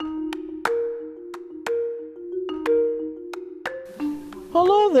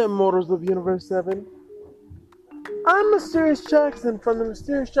Hello there, mortals of Universe 7. I'm Mysterious Jackson from the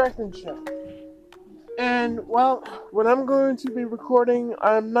Mysterious Jackson Show. And, well, when I'm going to be recording,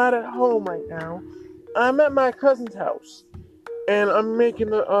 I'm not at home right now. I'm at my cousin's house. And I'm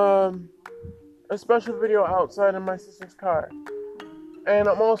making a special video outside in my sister's car. And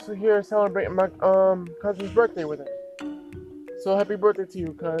I'm also here celebrating my cousin's birthday with him. So happy birthday to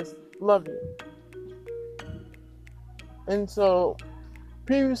you, cuz. Love you. And so,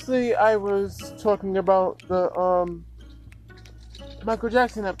 previously I was talking about the Michael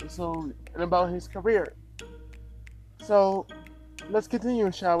Jackson episode and about his career. So let's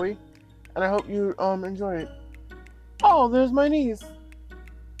continue, shall we? And I hope you enjoy it. Oh, there's my niece.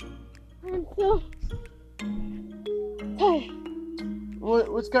 I'm so tired.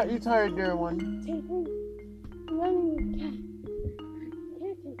 What's got you tired, dear one? Taking running the cat.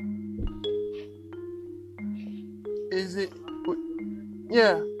 Is it?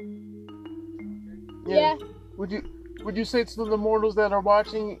 Yeah. Yeah. Would you say to the mortals that are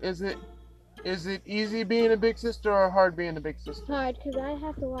watching, is it easy being a big sister or hard being a big sister? Hard, because I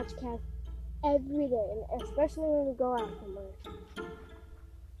have to watch Cass every day, and especially when we go out somewhere.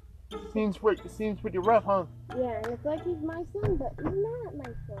 Seems pretty rough, huh? Yeah, and it's like he's my son, but he's not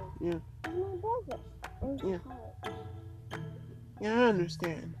my son. Yeah. He's my brother. And it's Yeah. hard. Yeah, I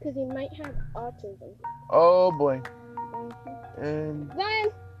understand. Because he might have autism. Oh boy. Mm-hmm. And Zion!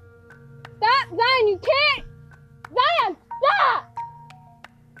 Stop! Zion, you can't! Zion, stop!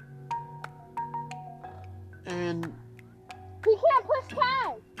 and He can't push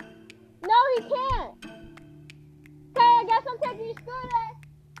Kai! No, he can't! Kai, I guess I'm taking you scooter!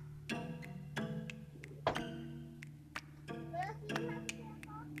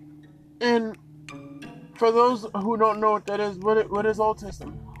 and for those who don't know what that is, what is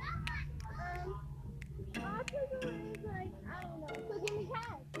autism? Autism is like, I don't know, so give me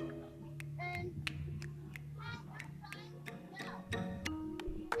cash. And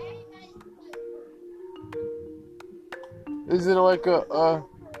Is it like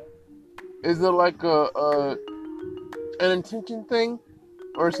an intention thing,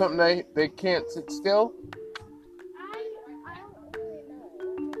 or something they can't sit still? I don't really know.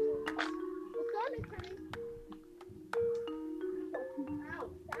 It started crying.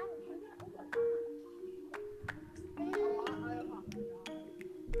 And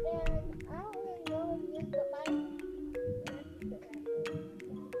I don't really know what it is, but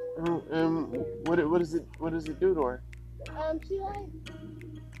And what does it do to her?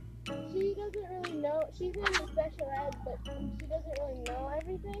 she doesn't really know. She's in special ed, but she doesn't really know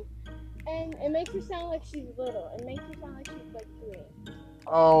everything. And it makes her sound like she's little. It makes her sound like she's like 3.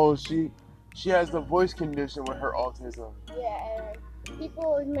 Oh, she has the voice condition with her autism. Yeah, and people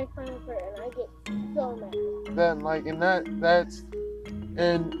always make fun of her, and I get so mad.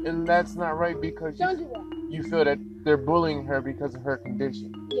 That's not right, because Don't do that. you feel that they're bullying her because of her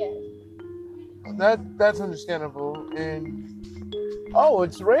condition. Yes. That's understandable. And oh,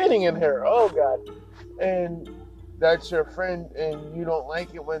 it's raining in here. Oh God. And that's your friend, and you don't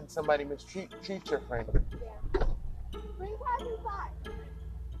like it when somebody mistreats your friend. Yeah. Bring Cass inside.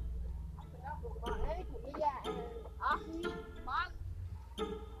 Yeah, and Aki, Mom.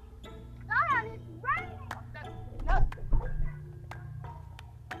 God, it's raining. Nothing.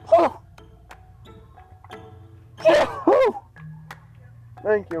 Oh.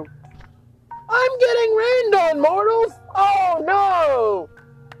 Thank you. I'm getting rained on, mortals! Oh no!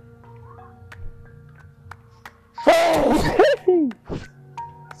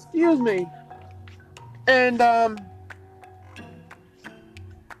 Excuse me. And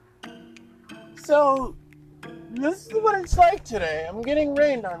so this is what it's like today. I'm getting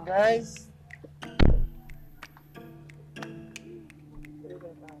rained on, guys.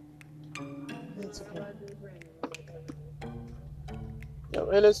 It's okay.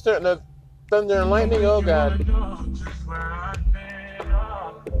 And it's starting to thunder and lightning. Oh God.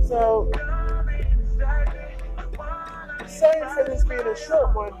 So sorry for this being a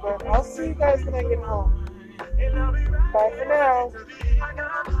short one, but I'll see you guys when I get home. Bye for now.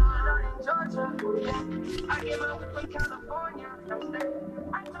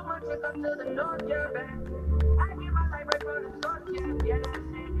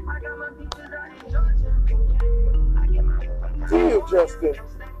 See you, Justin.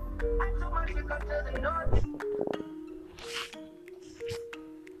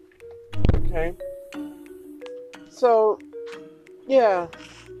 Okay. So, yeah.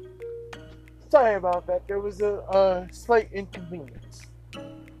 Sorry about that. There was a slight inconvenience.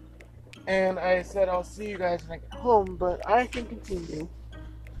 And I said I'll see you guys when I get home, but I can continue.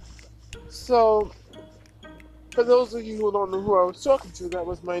 So, For those of you who don't know who I was talking to, that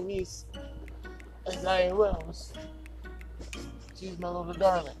was my niece, Isaiah Wells. She's my little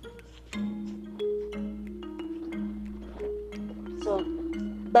darling. So,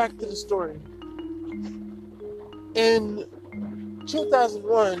 back to the story. In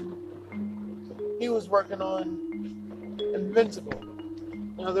 2001, he was working on Invincible.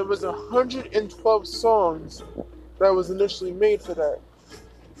 Now, there was 112 songs that was initially made for that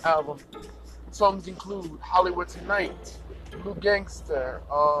album. Songs include Hollywood Tonight, Blue Gangster,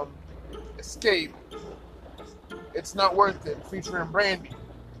 Escape, It's Not Worth It, featuring Brandy,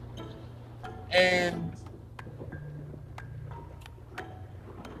 and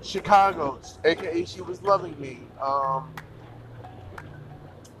Chicago's, aka She Was Loving Me,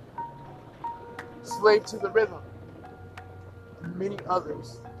 Slave to the Rhythm, and many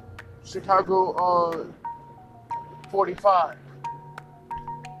others. Chicago 45.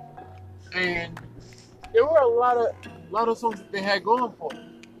 And there were a lot of songs that they had going for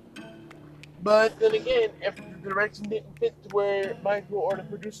them. But then again, if the direction didn't fit to where Michael or the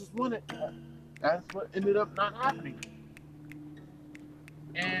producers wanted, that's what ended up not happening.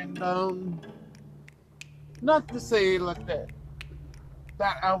 And not to say like that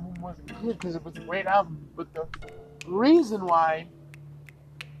album wasn't good, because it was a great album, but the reason why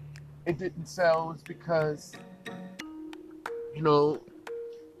it didn't sell was because, you know,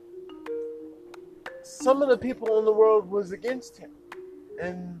 some of the people in the world was against him,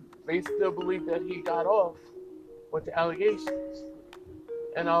 and they still believe that he got off with the allegations.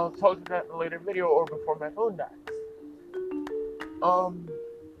 And I'll talk to that in a later video or before my phone dies.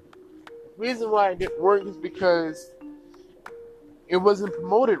 Reason why it didn't work is because it wasn't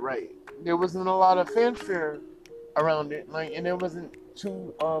promoted right. There wasn't a lot of fanfare around it, and it wasn't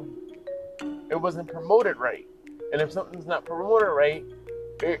promoted right. And if something's not promoted right,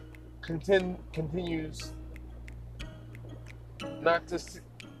 it continues not to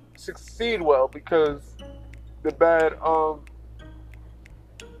succeed well because the bad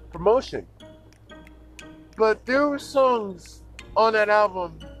promotion. But there were songs on that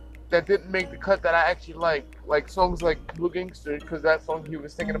album that didn't make the cut that I actually like songs like Blue Gangster, because that song he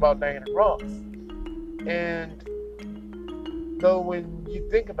was thinking about Diana Ross. And though when you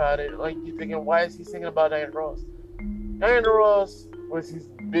think about it, like, you're thinking, why is he singing about Diana Ross? Diana Ross was his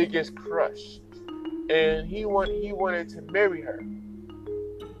biggest crush, and he wanted to marry her,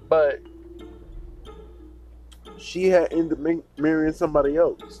 but she had ended up marrying somebody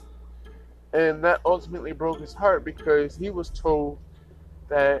else, and that ultimately broke his heart because he was told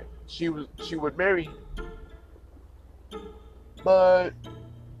that she would marry him, but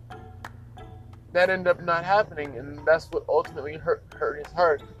that ended up not happening, and that's what ultimately hurt his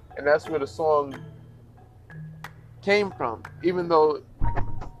heart, and that's where the song came from. Even though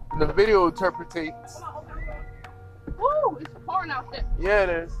the video interpretates. Woo! It's pouring out there. Yeah, it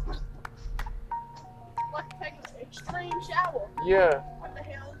is. Let's take an extreme shower. Yeah. What the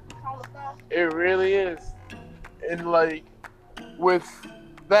hell is this all about? It really is. And like with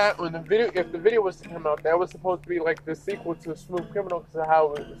that, if the video was to come out, that was supposed to be like the sequel to Smooth Criminal because of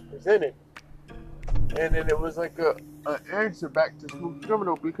how it was presented. And then it was like an answer back to Smooth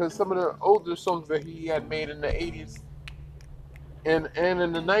Criminal because some of the older songs that he had made in the 80s and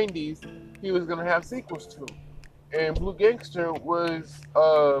in the 90s, he was going to have sequels to. And Blue Gangster was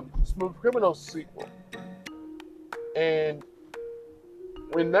Smooth Criminal's sequel. And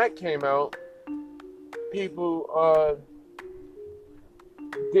when that came out, people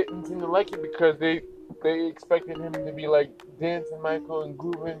didn't seem to like it because they expected him to be like dancing Michael and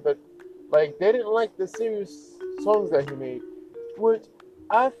grooving, but like they didn't like the serious songs that he made, which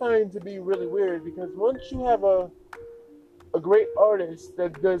I find to be really weird because once you have a great artist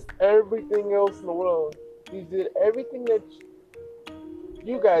that does everything else in the world, he did everything that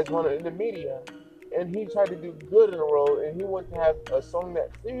you guys wanted in the media, and he tried to do good in the world, and he wanted to have a song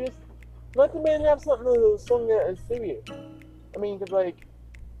that's serious. Let the man have a song that is serious. I mean, because like,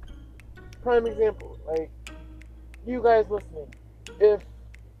 prime example, like, you guys listening, if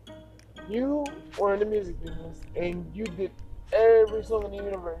you were in the music business and you did every song in the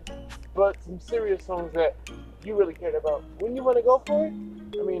universe but some serious songs that you really cared about, wouldn't you want to go for it?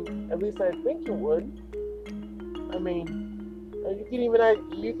 I mean, at least I think you would. I mean, you can even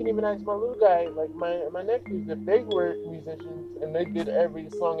ask my little guy, like my nephews, if they were musicians and they did every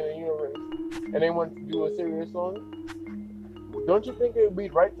song in the universe and they wanted to do a serious song, don't you think it would be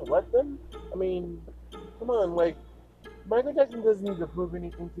right to let them? I mean, come on, like, Michael Jackson doesn't need to prove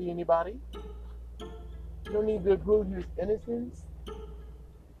anything to anybody. You don't need to prove his innocence.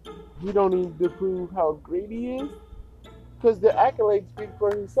 You don't need to prove how great he is. because the accolades speak for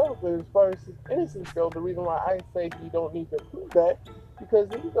himself. And as far as his innocence goes, the reason why I say he don't need to prove that, because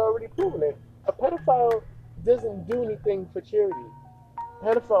he's already proven it. A pedophile doesn't do anything for charity.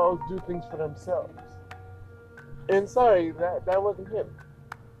 Pedophiles do things for themselves. And sorry, that wasn't him.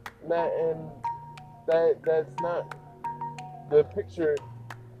 That's not the picture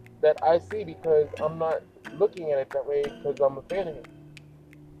that I see, because I'm not looking at it that way because I'm a fan of him.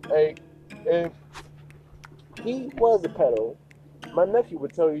 Like, if he was a pedo, my nephew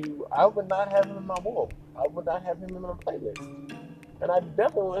would tell you I would not have him in my wall. I would not have him in my playlist. And I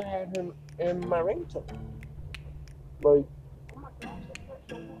definitely would have him in my ringtone. Like,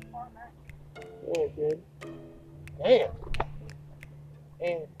 yeah, dude. Damn.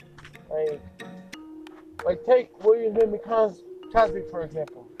 And, like take William Henry Cosby, for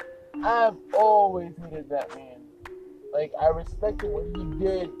example. I've always hated that man. Like, I respected what he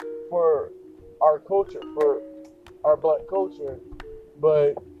did for our culture, for our black culture.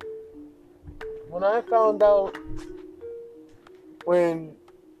 But when I found out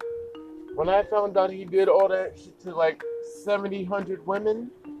he did all that shit to like 100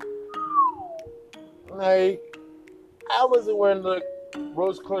 women, like, I wasn't wearing the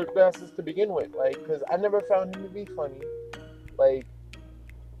rose-colored glasses to begin with, like, because I never found him to be funny. Like,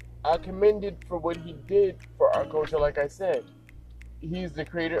 I commended for what he did for our culture. Like I said, he's the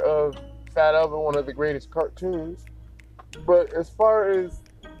creator of Fat Albert, one of the greatest cartoons. But as far as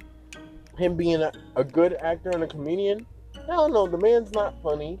him being a good actor and a comedian, hell no, the man's not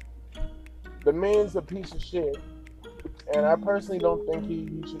funny. The man's a piece of shit. And I personally don't think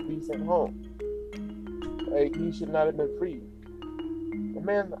he should be sent home. Like, he should not have been freed. The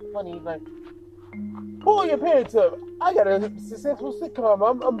man's not funny. Like, pull your pants up. I got a successful sitcom.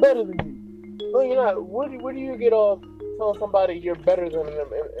 I'm better than you. No, you're not. Where do you get off telling somebody you're better than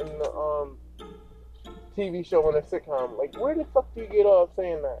them in the TV show and a sitcom? Like, where the fuck do you get off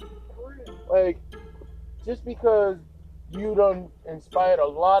saying that? Like, just because you done inspired a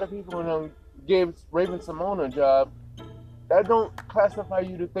lot of people and done gave Raven-Symoné a job, that don't classify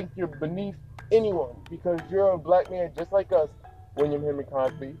you to think you're beneath anyone, because you're a black man just like us, William Henry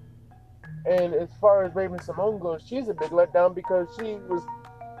Cosby. And as far as Raven-Symoné goes, she's a big letdown because she was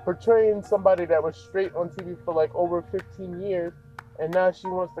portraying somebody that was straight on TV for like over 15 years, and now she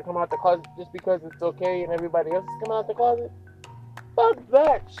wants to come out the closet just because it's okay and everybody else is coming out the closet. Fuck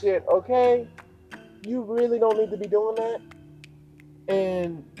that shit, okay? You really don't need to be doing that.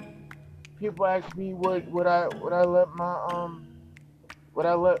 And people ask me would I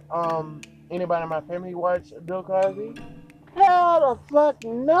let anybody in my family watch Bill Cosby? Hell the fuck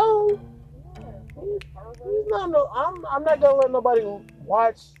no. He's not no. I'm not gonna let nobody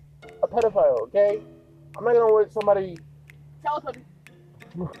watch a pedophile. Okay, I'm not gonna let somebody.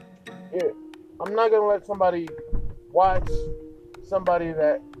 Yeah, I'm not gonna let somebody watch somebody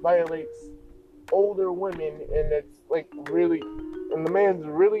that violates older women, and it's like really, and the man's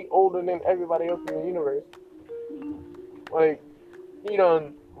really older than everybody else in the universe. Like, he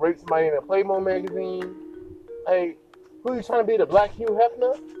done raped somebody in a Playboy magazine. Like, who you trying to be, the Black Hugh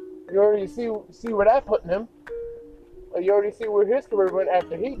Hefner? You already see where that putting him. Like, you already see where his career went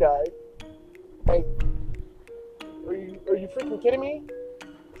after he died. Like, are you freaking kidding me?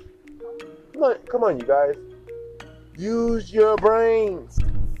 Come on, you guys. Use your brains.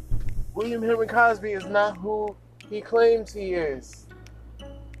 William Henry Cosby is not who he claims he is.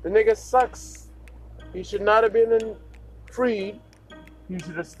 The nigga sucks. He should not have been freed. He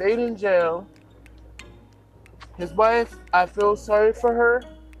should have stayed in jail. His wife, I feel sorry for her.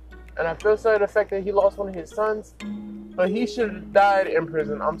 And I feel sorry for the fact that he lost one of his sons. But he should have died in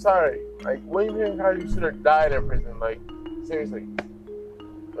prison. I'm sorry. Like, William Henry Cosby should have died in prison. Like, seriously.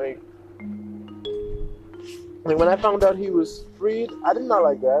 Like, when I found out he was freed, I did not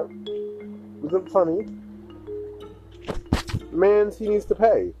like that. It wasn't funny. He needs to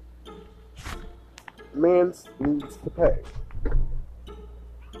pay. Needs to pay.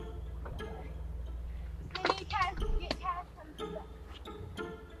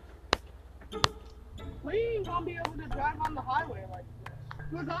 We ain't gonna be able to drive on the highway like this.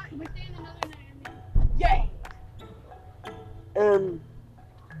 We're staying another night. Yay! And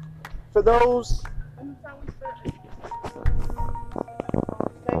for those.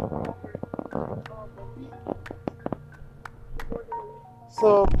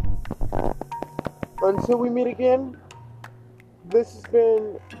 So, until we meet again, this has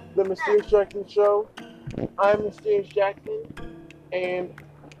been the Mysterious Jackson Show. I'm Mysterious Jackson, and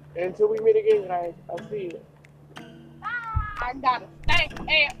until we meet again, guys, I'll see you. I gotta thank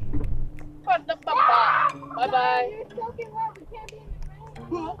Amp for the bye-bye. You're soaking wet. We can't be in the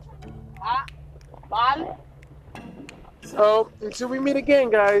rain. Bye. So, until we meet again,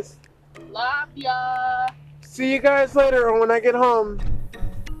 guys. Love ya. See you guys later or when I get home.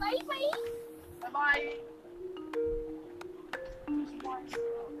 Bye bye. Bye bye.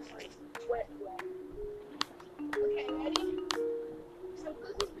 Wet. Okay, ready? So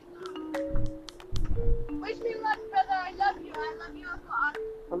wish me luck, brother. I love you. I love you, Uncle Otto.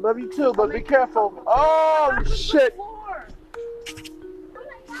 I love you too, but be careful. Oh, shit.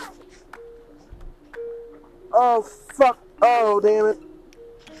 Oh, fuck. Oh, damn it.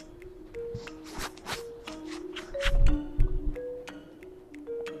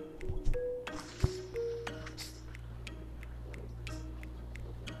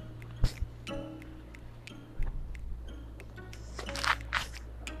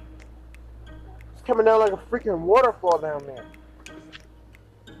 It's coming down like a freaking waterfall down there.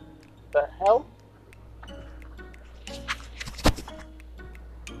 The hell?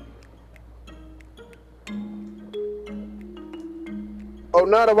 Oh,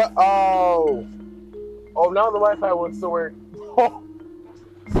 now the now the Wi-Fi went so weird. Oh.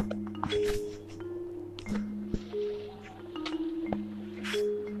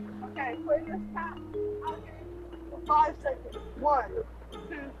 Okay, put this top out here for 5 seconds. 1, 2,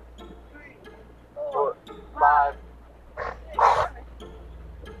 3, 4, 5. 6, 7.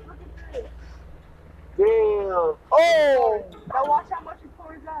 Look at this. Damn. Oh. Now watch how much it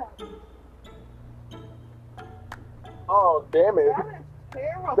pours out. Oh, damn it.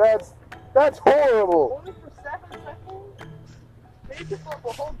 That is terrible. That's horrible. Only for 7 seconds? They can fill up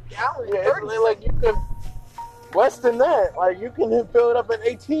a whole gallon. Yeah, it's like you can less than that. Like you can fill it up in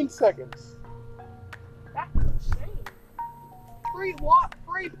 18 seconds. That's insane. Free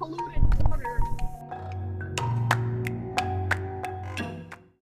polluted water.